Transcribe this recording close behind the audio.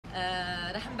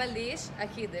رح نبلش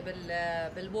اكيد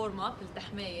بالورم اب،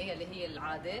 التحمية اللي هي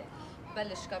العادة.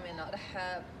 بلش كمان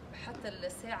رح بحط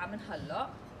الساعة من هلا،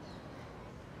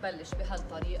 بلش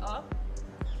بهالطريقة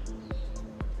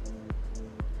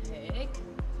هيك.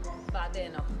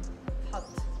 بعدين بحط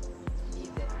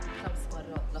ايدي 5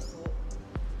 مرات لفوق،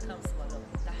 5 مرات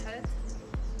تحت،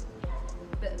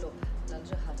 بقلب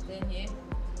للجهة الثانية،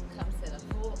 5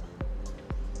 لفوق،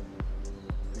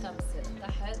 5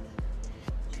 لتحت.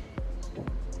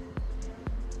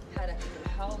 حركة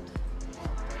الحوض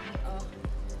طريقة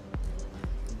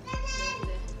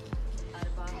 3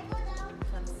 4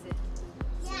 5 6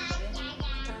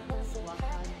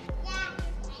 1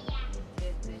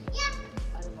 3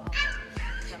 4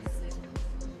 5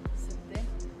 6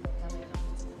 كمان.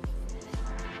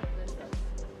 بنزل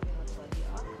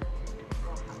بهالطريقة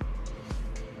 1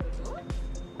 رجوع.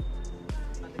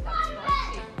 ما بتعمل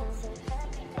شيء.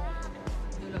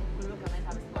 قولوا كمان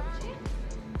عم سبونجي.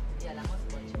 يلا مو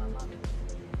سبونجي ماما.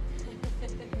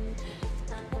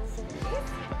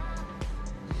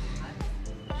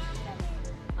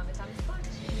 عم بتعمل سبونجي.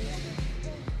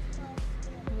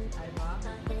 4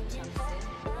 5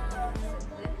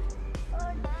 6.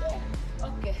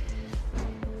 اوكي.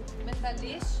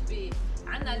 بنبلش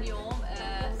عنا اليوم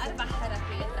 4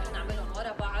 حركات رح نعملهم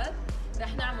ورا بعض.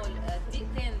 رح نعمل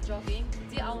دقيقتين جوجينج،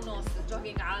 دقيقة ونص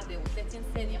جوجينج عادي و30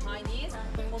 ثانية هاي نيز،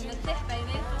 وبنرتاح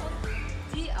بيناتهم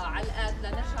دقيقة على القد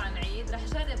لنرجع نعيد. رح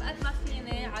جرب قد ما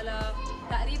فيني على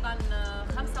تقريبا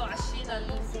 25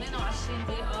 ل 28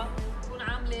 دقيقة، بكون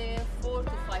عاملة 4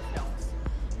 to 5 راوندز.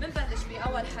 بنبلش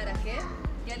بأول حركة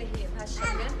يلي هي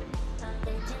بهالشكل.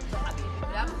 حبيبي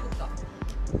برافو فوتها.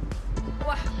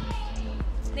 1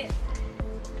 2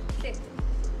 3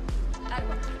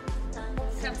 4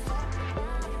 5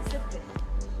 6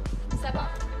 7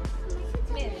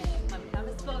 8 ما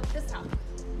بتعمل سبوت 9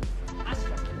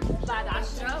 10. بعد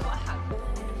 10 1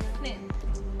 2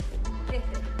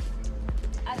 3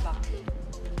 4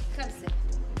 5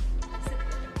 6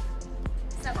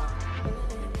 7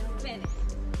 8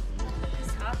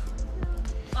 9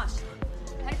 10.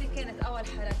 هيدي كانت أول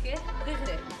حركة.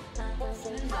 دغري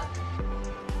بننزل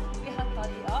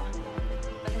بهالطريقة.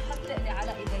 بدي أحط رقلي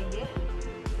على إيدي،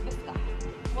 بفتح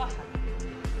 1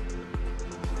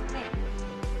 2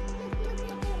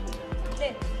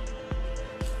 3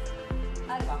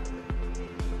 4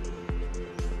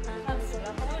 5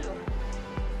 لقولوا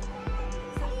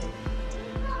 6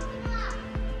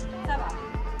 7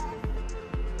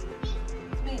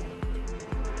 8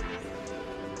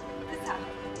 9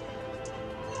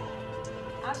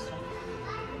 10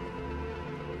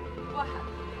 1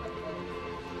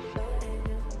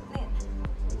 2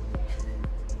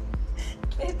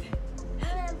 3.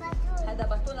 هذا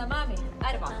بطولة مامي.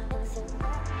 4 5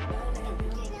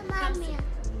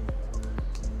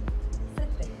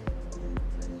 6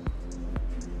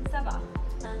 7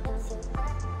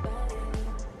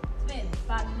 8.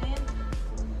 بعد 2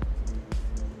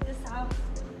 9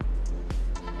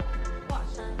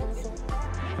 10.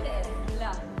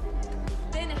 لا،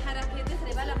 ثاني حركة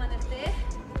دغري بلا ما نرتاح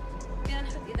فينا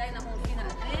نحط ايدينا هون، فينا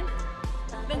قدام.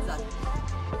 بنزل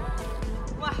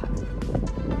 1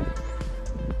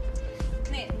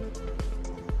 2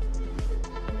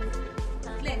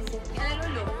 3. يلا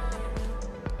لولو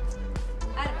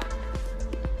 4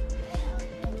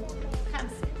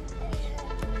 5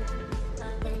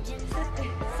 6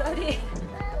 سوري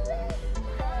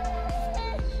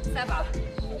 7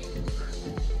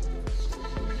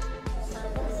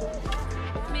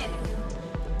 8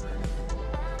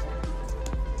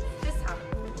 9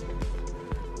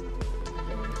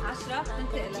 10.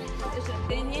 ننتقل للإجر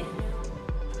الثانية.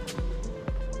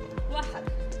 1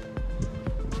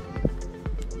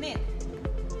 2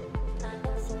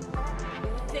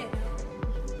 3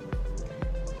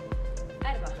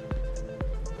 4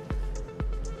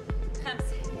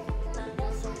 5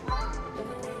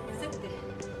 6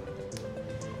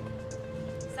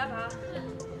 7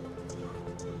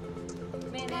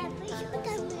 8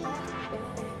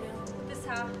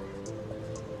 9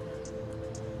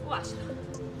 و10.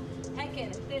 هاي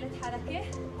كانت ثالث حركة.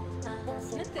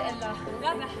 ننتقل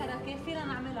لرابع حركة فينا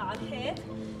نعملها على الحيط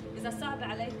إذا صعب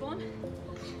عليكم،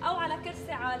 أو على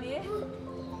كرسي عالية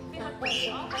فيها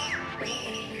الطريقة.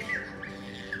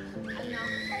 عنا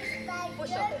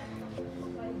بوش اب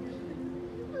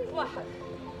 1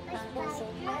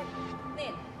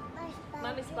 2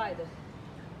 مامي سبايدر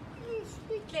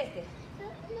 3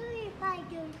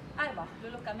 4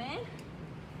 لولو كمان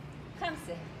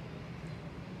 5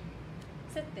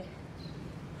 6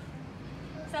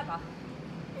 7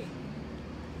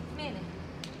 8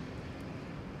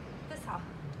 9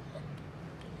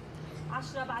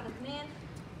 10 بعد 2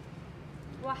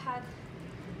 1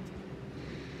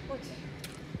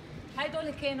 هيدول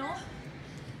كانوا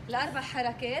الاربع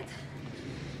حركات،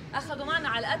 اخذوا معنا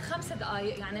على قد 5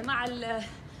 دقائق يعني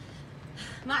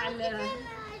مع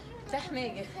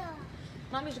التحمية.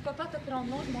 مامي je peux pas te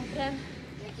prendre mon train.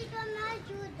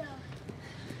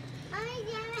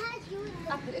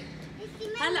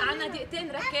 هلا عنا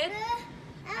دقيقتين ركض.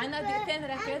 عنا دقيقتين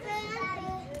ركض.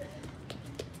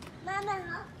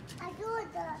 ماما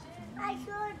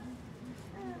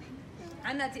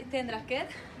عنا دقيقتين ركض.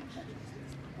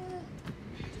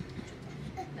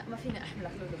 لا ما فيني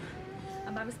احملك لولو،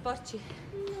 عم بعمل سبورتشي.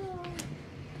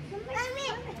 مامي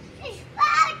سبورتشي.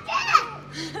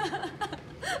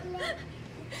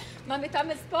 مامي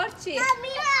تعمل سبورتشي. مامي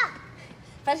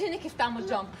فرجيني كيف تعمل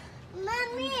جامب.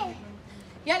 مامي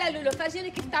يلا لولو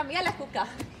فرجيني كيف تعمل. يلا كوكا.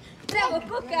 برافو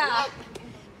كوكا.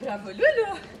 برافو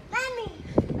لولو. مامي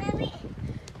مامي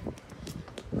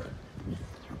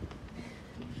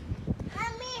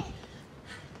مامي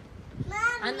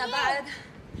عنا بعد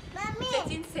مامي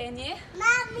 30 ثانية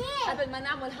مامي قبل ما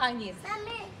نعمل هاي نيز.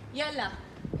 مامي يلا.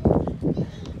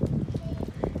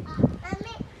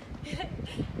 مامي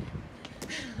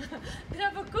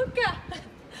برافو كوكا.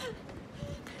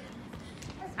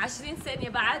 20 ثانية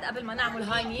بعد قبل ما نعمل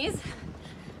هاي نيز.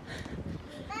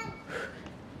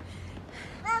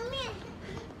 مامي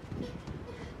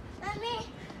مامي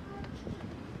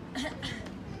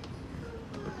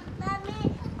مامي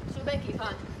شو بك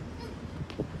ايفان؟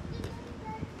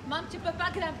 مام tu peux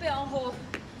pas grimper en haut.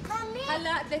 مامي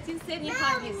هلا 30 ثانية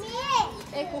هاي نيز.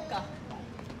 ايه كوكا.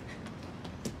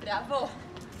 برافو.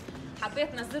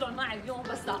 حبيت نزلهم معي اليوم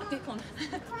بس اعطيكم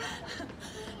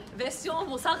فيرسيون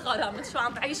مصغرة من شو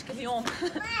عم بعيش كل يوم.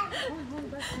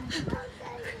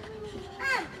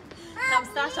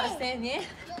 15 ثانية.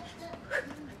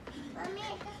 مامي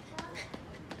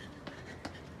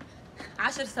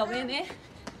 10 ثواني.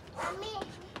 مامي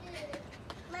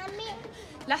مامي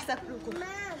لحظة كوكا.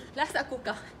 لحظة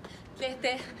كوكا.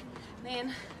 3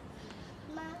 2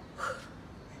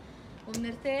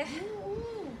 وبنرتاح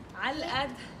على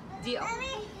قد دقيقة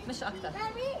مش أكتر.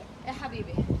 يا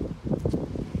حبيبي.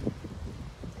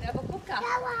 برافو كوكا.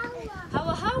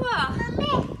 هوا هوا.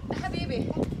 يا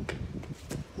حبيبي.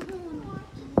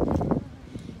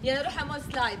 يلا روح اعمل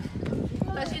سلايد.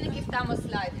 فرجيني كيف تعمل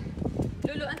سلايد.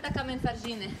 لولو أنت كمان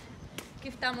فرجيني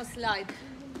كيف تعمل سلايد.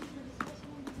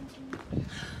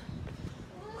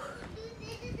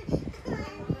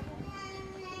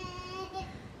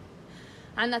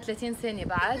 عنا 30 ثانية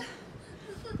بعد.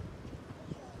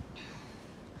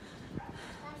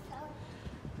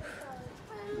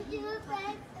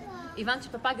 Ivan, tu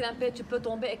peux pas grimper, tu peux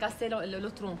tomber et casser le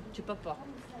tronc. Tu peux pas.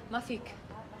 ما فيك.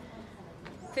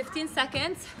 15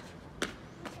 seconds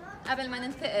قبل ما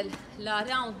ننتقل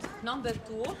لراوند نمبر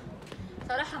 2.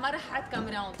 صراحة ما رح أعد كم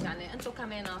راوند، يعني أنتم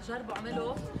كمان جربوا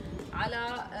اعملوا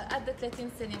على قد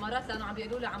 30 ثانية مرات، لأنه عم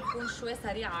بيقولوا لي عم بكون شوي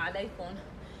سريعة عليكم.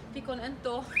 فيكم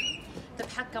أنتم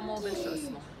تتحكموا بالشو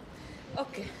اسمه.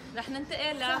 أوكي، رح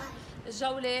ننتقل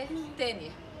للجولة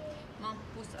الثانية. مام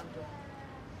بوس أبدو.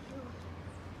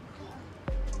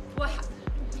 1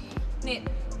 2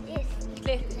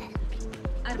 3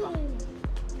 4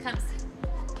 5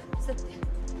 6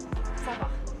 7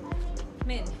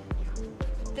 8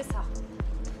 9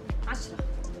 10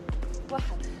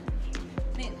 1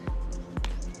 2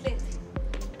 3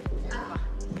 4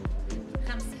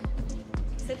 5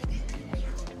 6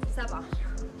 7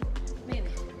 8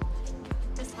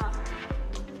 9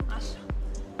 10.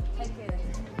 هيك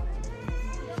كانت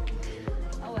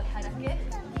أول حركة.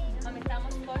 مامي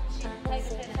تعمل سبورتشي. هيك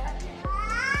ثاني حركة.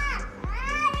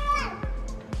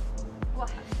 1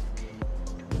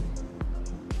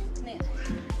 2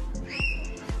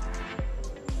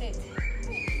 3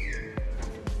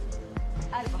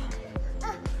 4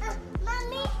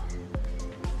 مامي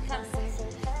 5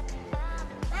 6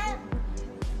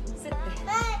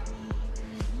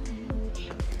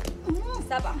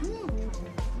 7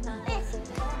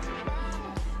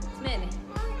 8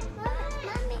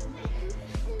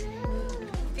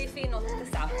 في نقطة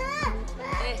 9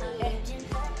 ايه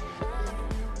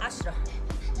 10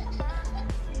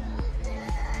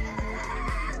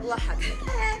 1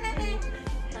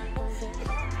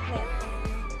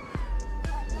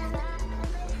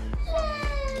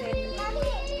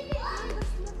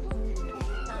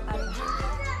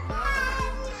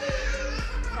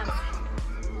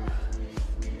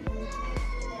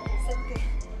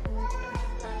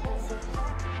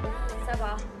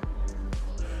 7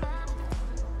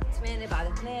 8 بعد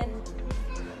 2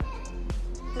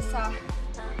 9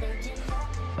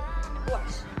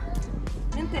 و10.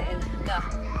 ننتقل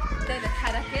ثالث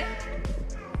حركة.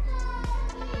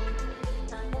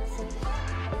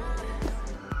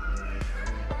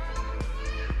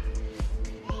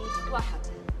 واحد.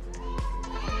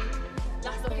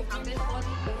 لاحظوا كيف عم باخد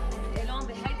إيلون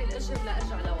بهيدي الإجر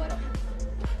لأرجع لورا.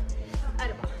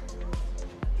 4.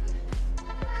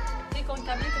 فيكم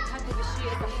كمان تتحدوا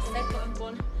بالشيء إذا حسيتوا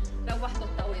إنكم روحتوا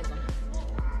التوازن.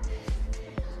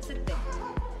 6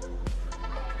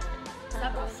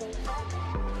 7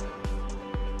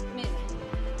 8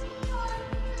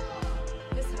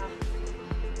 9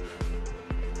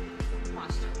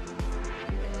 10.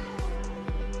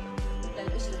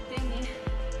 للإجر الثاني.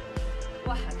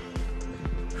 1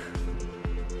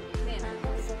 2 3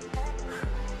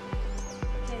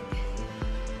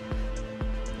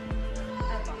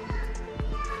 4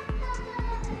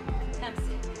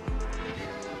 5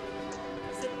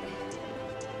 6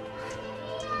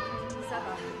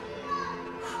 7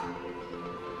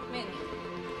 8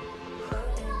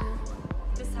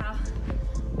 9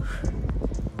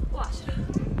 و10.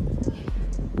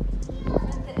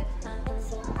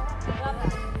 رابع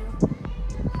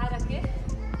حركة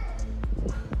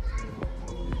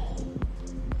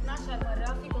 12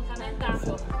 مرة. فيكم كمان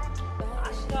تعملوا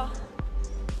 10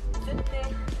 6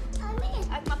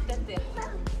 قد ما بترتاح.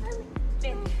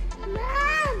 3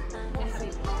 يا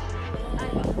حبيبي 4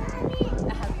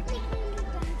 يا حبيبي.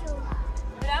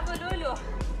 برافو لولو.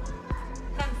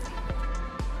 5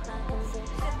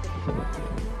 6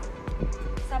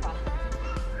 7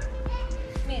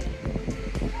 8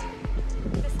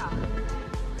 9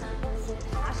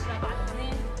 10. بعد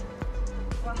 2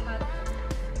 1.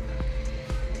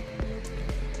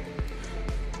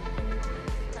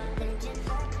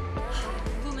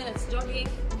 2 minutes jogging.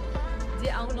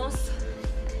 دقيقة ونص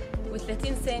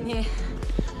و30 ثانية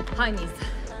هاي نيز.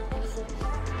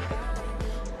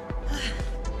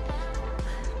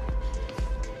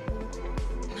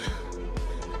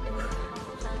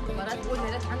 مرات بقول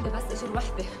يا ريت عندي بس اجر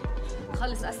وحدة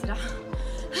خلص اسرع.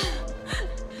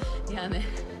 يعني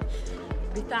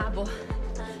بتعبوا.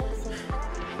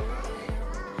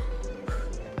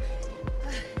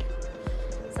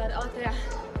 صار قاطع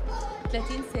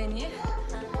 30 ثانية.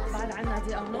 بعد عنا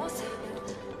دقيقة ونص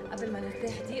قبل ما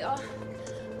نرتاح دقيقة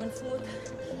ونفوت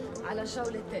على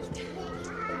الجولة الثالثة.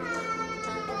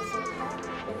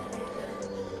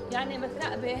 يعني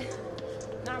متراقبة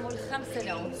نعمل 5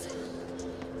 راوندز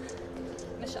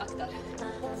مش أكتر.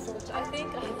 which I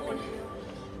think رح يكون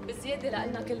بزيادة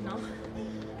لنا كلنا.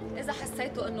 إذا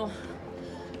حسيتوا إنه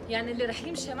يعني اللي رح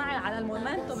يمشي معي على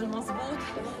المومنتوم المضبوط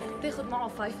تاخد معه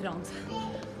 5 راوندز.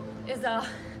 إذا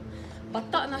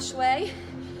بطأنا شوي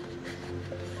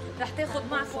رح تاخد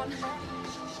معكم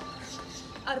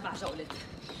 4 جولات.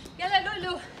 يلا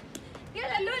لولو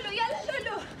يلا لولو يلا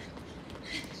لولو.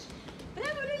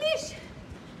 برافو لوليش.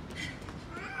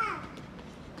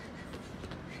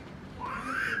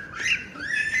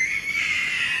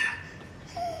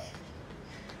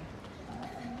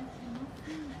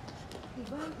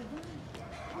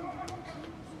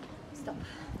 ستوب.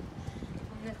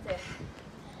 نرتاح.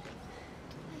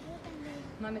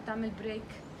 مامي تعمل بريك.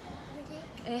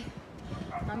 ايه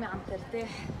مامي عم ترتاح.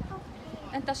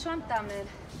 انت شو عم تعمل؟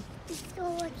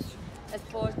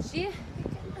 البورتشي.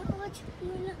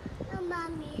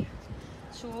 لمامي.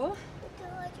 شو؟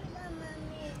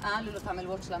 لمامي. لولو تعمل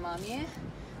واتش لمامي.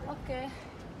 اوكي.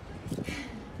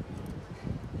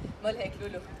 مال هيك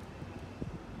لولو.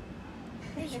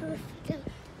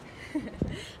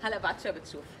 هلا بعد شو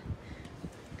بتشوف؟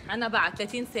 عنا بعد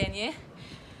 30 ثانية.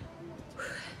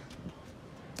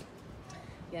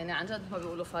 يعني عن جد ما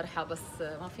بيقولوا فرحة بس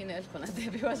ما فيني اقول لكم قد ايه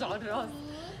بيوجعوا الراس.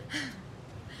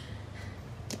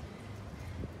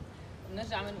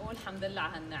 بنرجع بنقول الحمد لله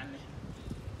على هالنعمة.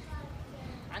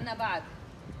 عنا بعد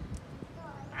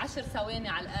 10 ثواني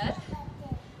على الأقل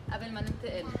قبل ما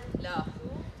ننتقل ل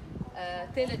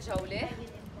ثالث جولة.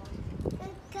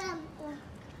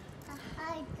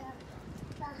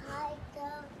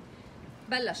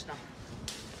 بلشنا.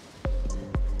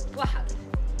 1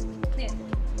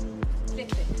 2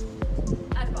 3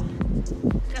 4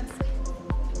 5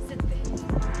 6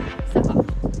 7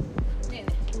 8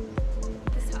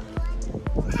 9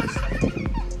 10.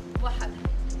 1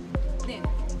 2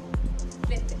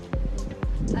 3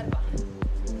 4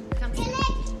 5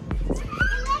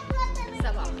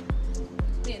 7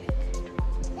 8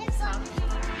 9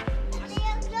 10.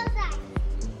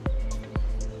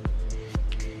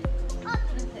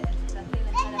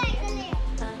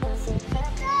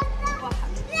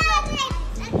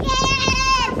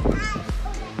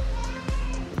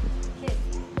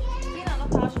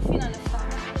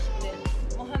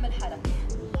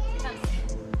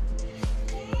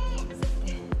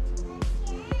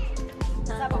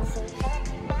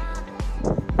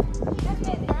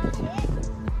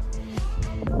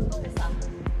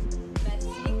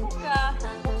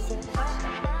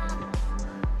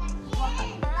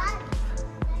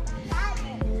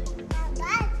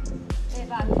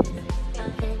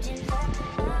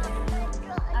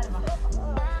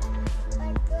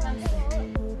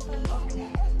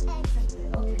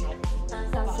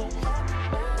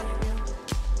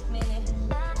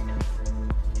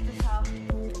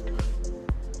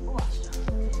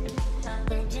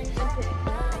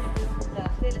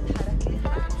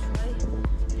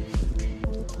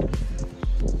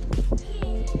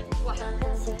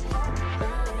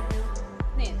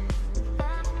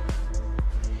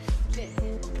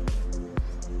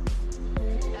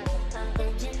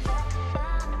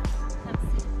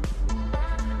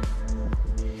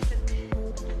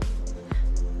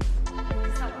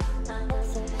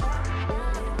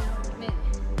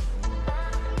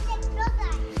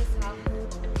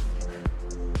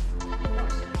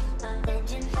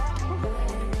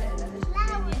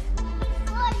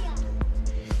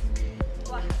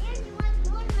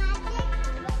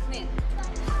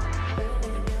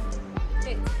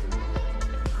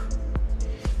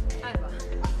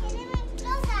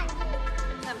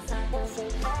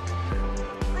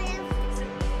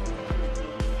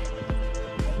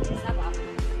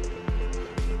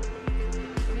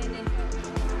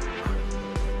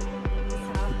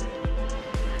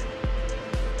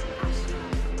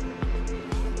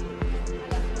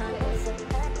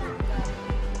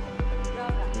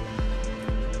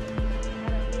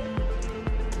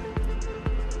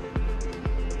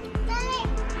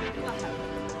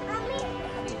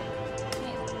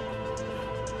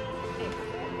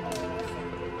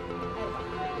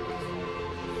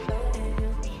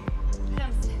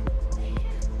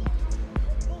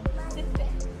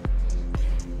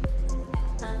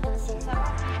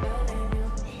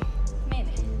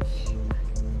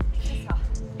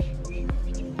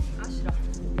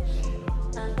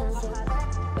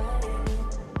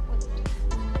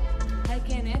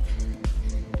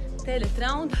 ثالث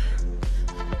راوند.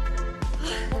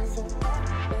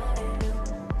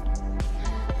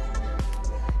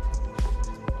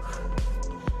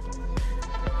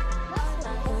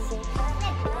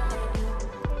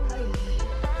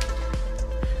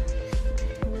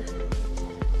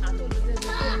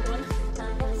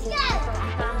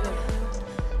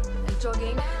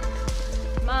 الجوجينج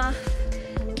ما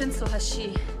تنسوا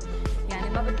هالشي، يعني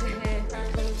ما بدي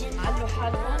تعلوا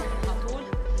حالكم على طول،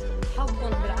 حظكم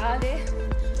بالعالي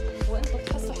وانتم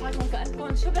تحسوا حالكم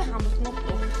كأنكم شبه عم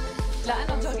تنطوا،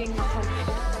 لأنه الجوجينج محل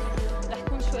رح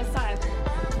يكون شوي صعب،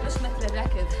 مش مثل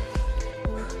الركض.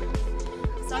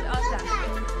 صار قاطع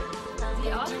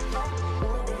دقيقة،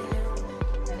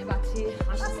 يعني بعد في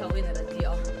 10 ثواني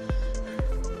للدقيقة.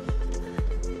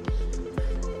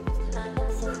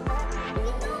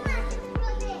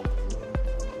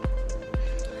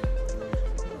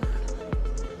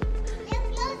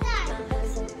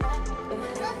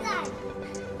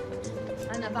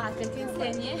 أنا بعد 30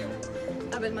 ثانية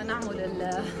قبل ما نعمل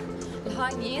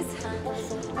الهاي نيز.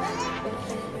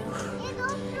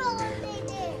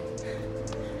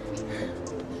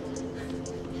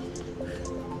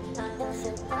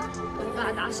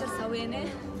 بعد 10 ثواني.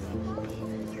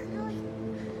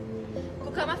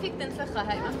 كوكا ما فيك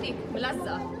تنفخها، هاي ما فيك،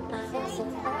 ملزقة.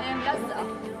 ايه ملزقة،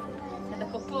 هذا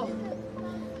كوكو.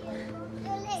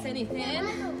 ثانيتين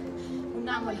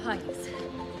ونعمل هاي نيز.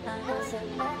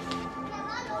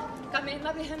 كمان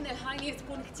ما بيهمني الهاي نيز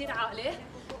تكون كتير عالي،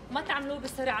 ما تعملوه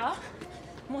بسرعة،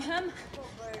 مهم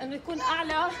انه يكون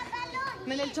اعلى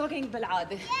من الجوجينج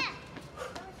بالعادة.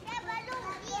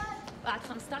 بعد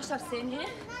 15 ثانية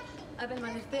قبل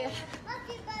ما نرتاح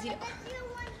دقيقة.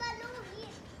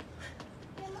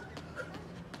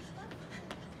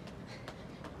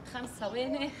 5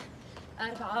 ثواني.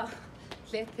 4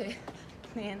 3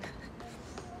 2.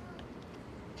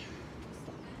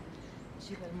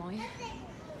 جيب المي.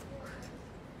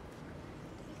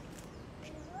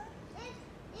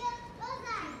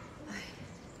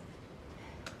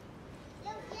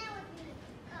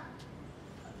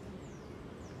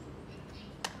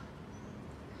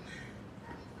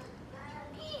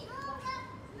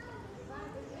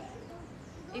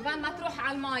 إيفان ما تروح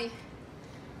على المي.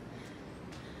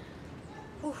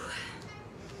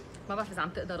 ما بعرف إذا عم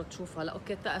تقدروا تشوفوا هلا،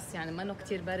 أوكي الطقس يعني منه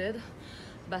كتير برد،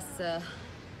 بس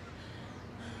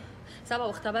سبق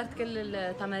واختبرت كل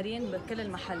التمارين بكل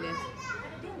المحلات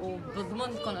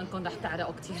وبضمنكم انكم رح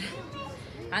تعرقوا كتير.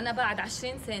 عنا بعد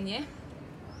 20 ثانية.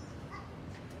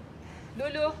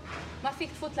 لولو ما فيك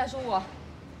تفوت لجوا،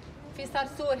 في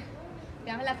صرصور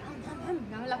بيعمل لك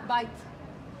بيعمل لك بايت.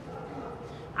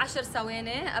 10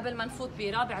 ثواني قبل ما نفوت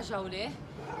برابع جولة.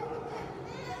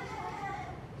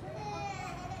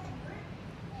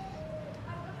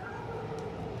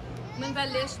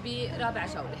 منبلش برابع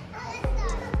جولة.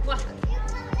 1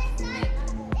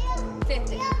 2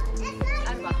 3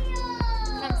 4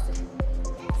 5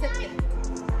 6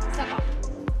 7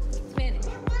 8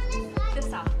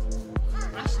 9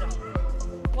 10.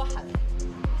 1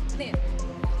 2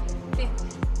 3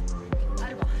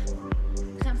 4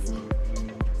 5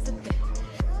 6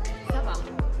 7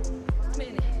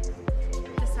 8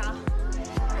 9 10.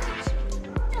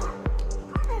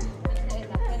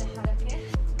 ننتقل لثاني حركة.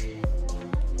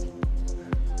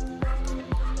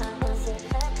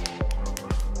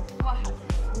 1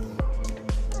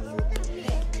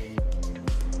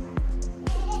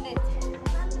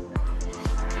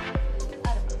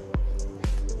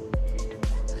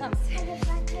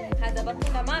 هذا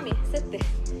بطلنا مامي. 6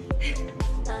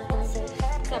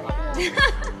 7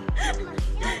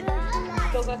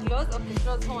 توقع كلوز. اوكي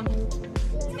كلوز هون.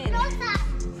 8 9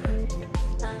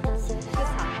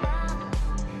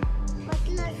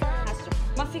 10.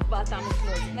 ما فيك بقى تعمل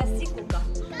كلوز. نسي كوكا.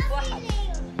 1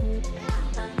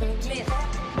 2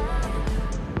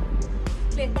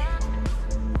 3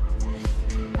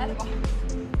 4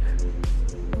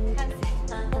 5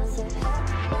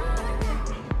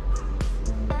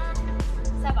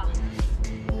 7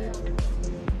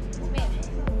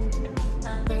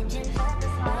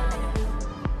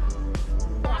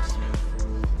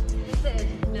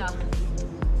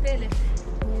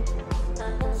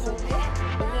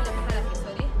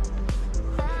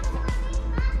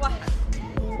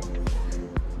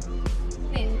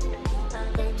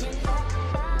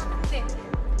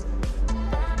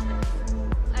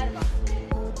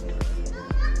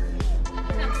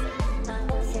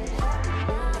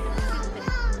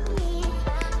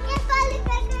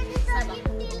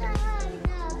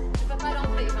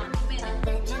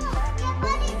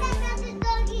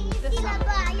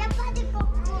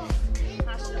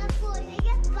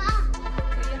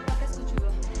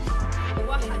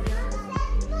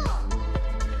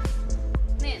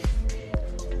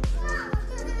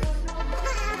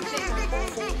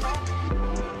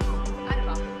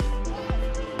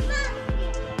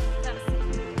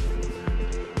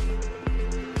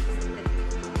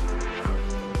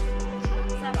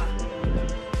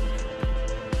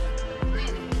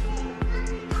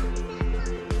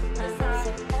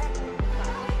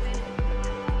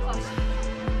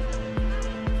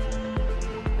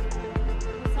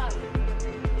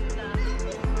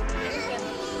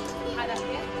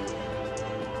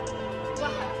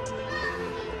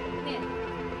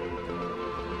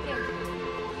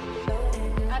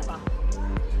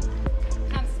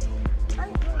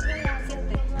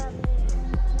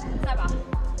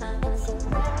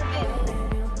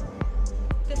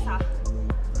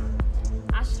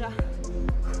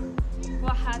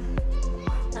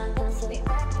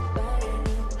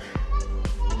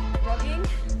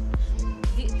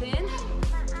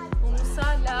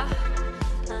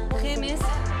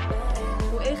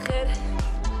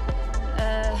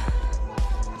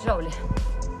 جولة.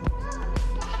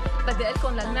 بدي أقولكم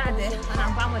للمعدة أنا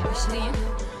عم بعمل 20.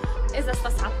 إذا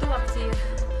استصعبتوها كثير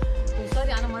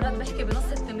وصاري أنا مرات بحكي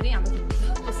بنص التمرين عم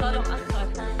توصلوا مأخر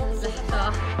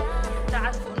لحتى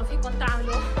تعرفوا إنه فيكم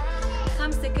تعملوا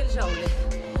 5 كل جولة،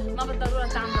 ما بالضرورة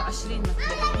تعملوا 20 مثلا.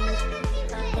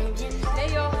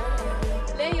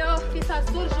 ليو في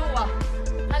صرصور جوا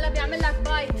هلا بيعمل لك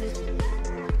بايت.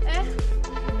 إيه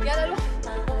يلا روح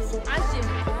عجل.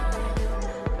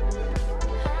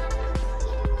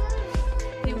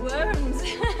 The worms.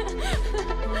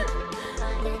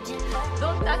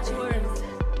 Don't touch worms.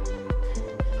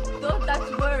 Don't touch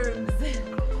worms.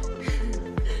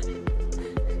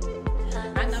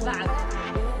 عنا بعد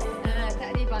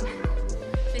تقريبا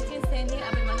 30 ثانية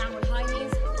قبل ما نعمل هاي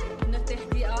نيز ونرتاح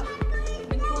دقيقة.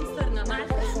 بنكون صرنا مع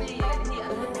التسمية اللي هي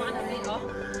قضت معنا دقيقة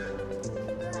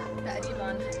تقريبا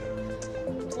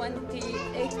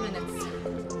 28 minutes.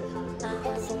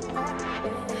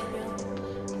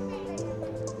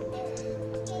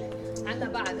 عنا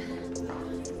بعد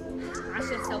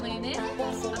 10 ثواني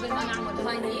قبل ما نعمل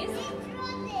هاي نيز.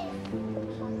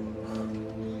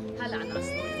 هلا عنا 10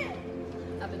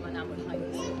 قبل ما نعمل هاي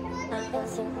نيز.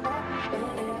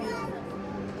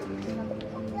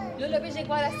 لولو بيجيك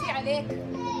ورا سي عليك.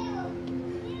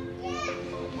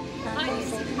 هاي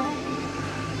نيز.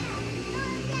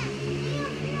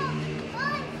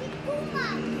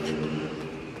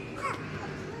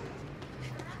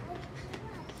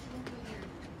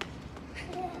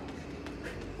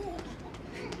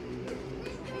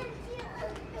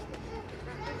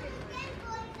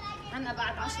 عنا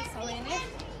بعد 10 ثواني.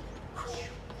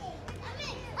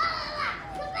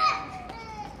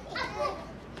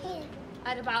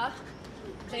 4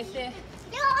 3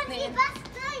 2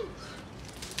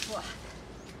 1.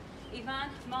 ايفان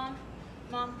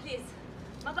مام بليز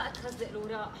ما بقى تخزق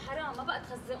الوراق، حرام ما بقى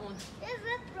تخزقهم.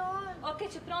 اوكي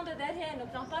tu prends de derrière, ne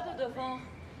prends pas de devant.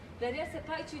 Derrière c'est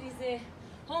pas utilisé.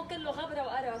 هون كله غبرة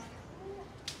وقرف.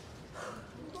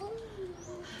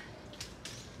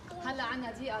 هلا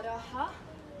عنا دقيقة راحة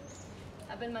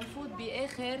قبل ما نفوت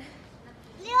بآخر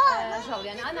جولة.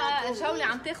 يعني أنا الجولة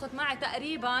عم تاخد معي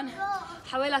تقريباً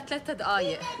حوالي 3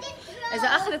 دقايق. إذا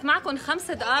أخذت معكم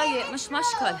 5 دقايق مش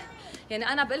مشكل. يعني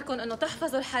أنا بقول لكم إنه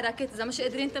تحفظوا الحركات إذا مش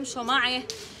قادرين تمشوا معي،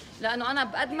 لأنه أنا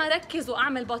بقد ما ركز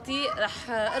وأعمل بطيء رح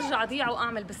أرجع أضيع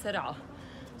وأعمل بسرعة.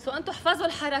 أنتوا احفظوا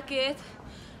الحركات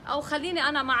أو خليني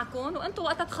أنا معكم وأنتوا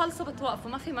وقت تخلصوا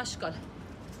بتوقفوا، ما في مشكل.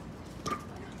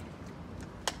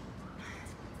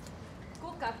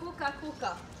 كوكا كوكا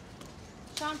كوكا،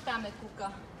 شو عم تعمل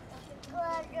كوكا؟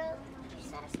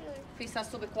 في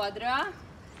ساسو بكوادرا؟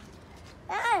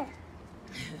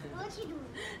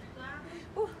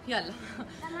 يلا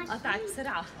قطعت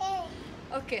بسرعة.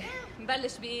 اوكي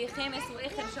نبلش بخامس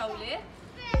واخر جولة.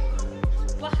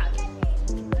 1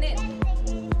 2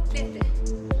 3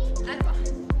 4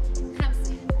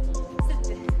 5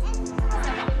 6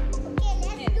 7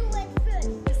 8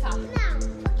 9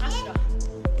 10.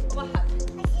 1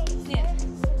 2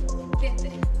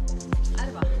 3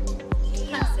 4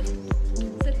 5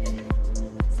 6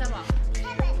 7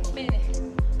 8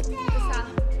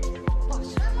 9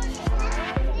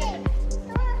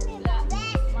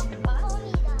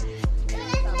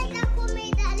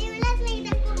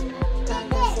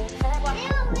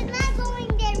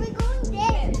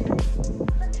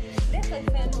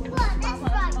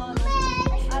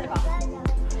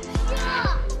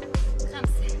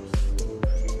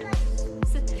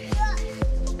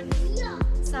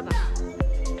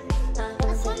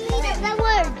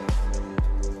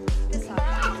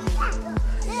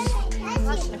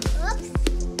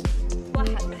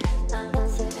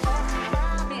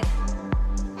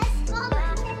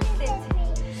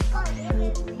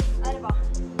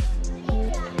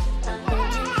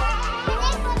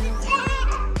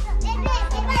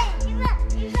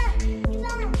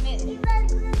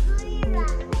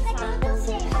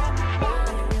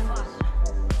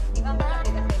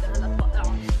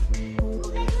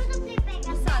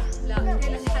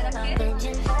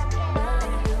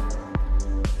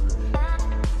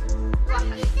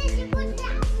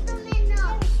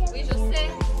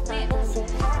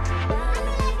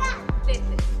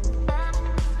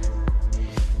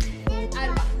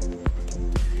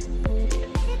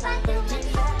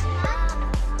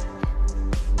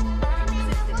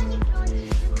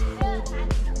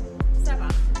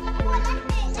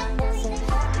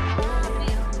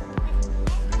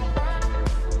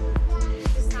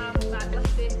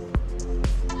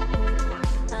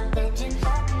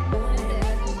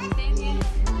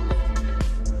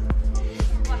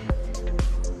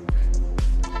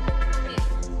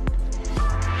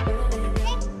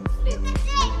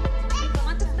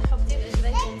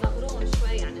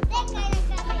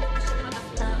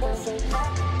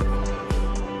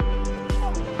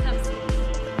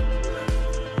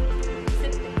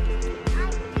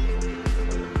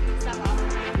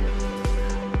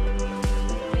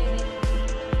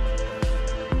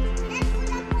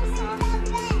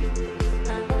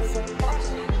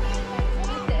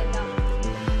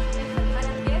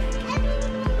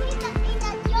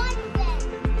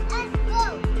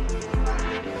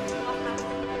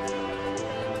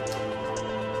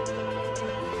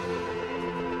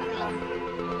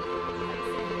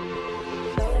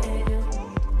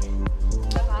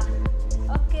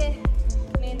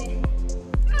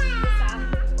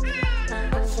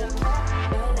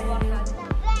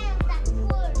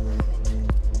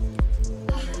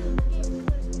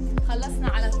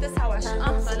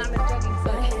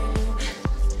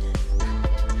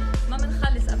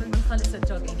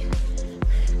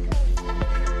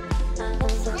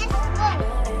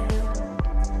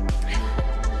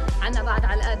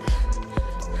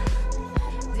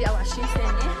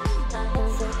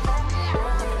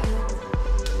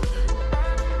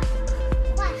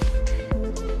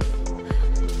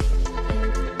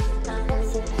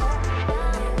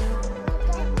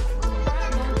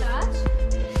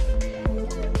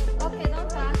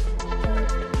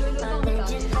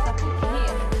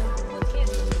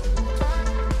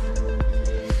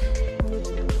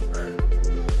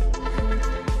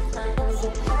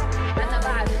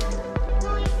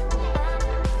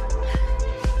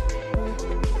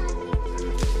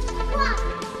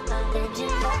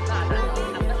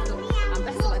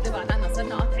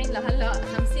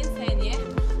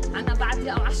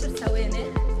 دقيقة أو 10 ثواني،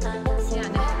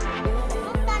 يعني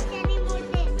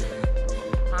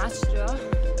 10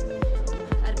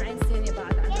 40 ثانية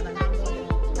بعد عندنا نعمل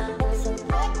هاي نيز.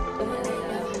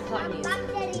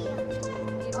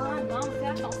 إيمان مام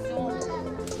فيها تنسيون.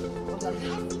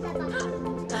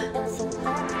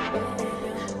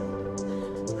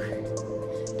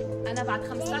 أنا بعد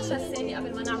 15 ثانية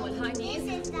قبل ما نعمل هاي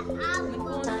نيز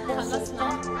بنكون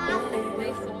خلصنا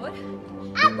داي 4.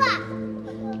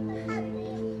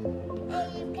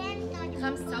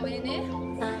 5 ثواني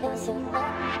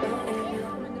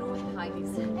بنروح هاي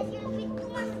نيز.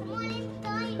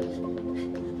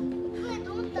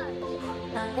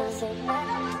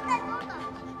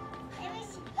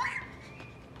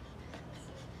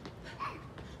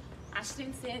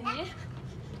 20 ثانية.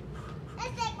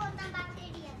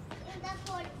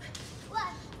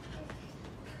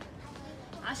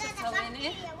 10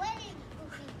 ثواني.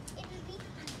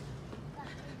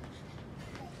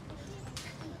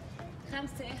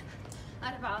 5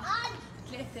 4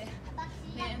 3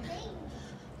 2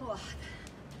 1.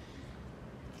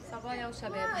 صبايا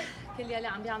وشباب كل يلي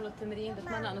عم بيعملوا التمرين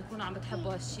بتمنى انه تكونوا عم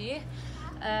بتحبوا هالشيء.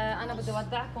 انا بدي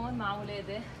اودعكم مع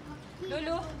اولادي.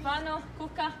 لولو، فانو،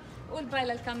 كوكا، قول باي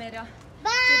للكاميرا.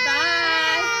 باي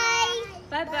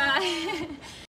باي باي.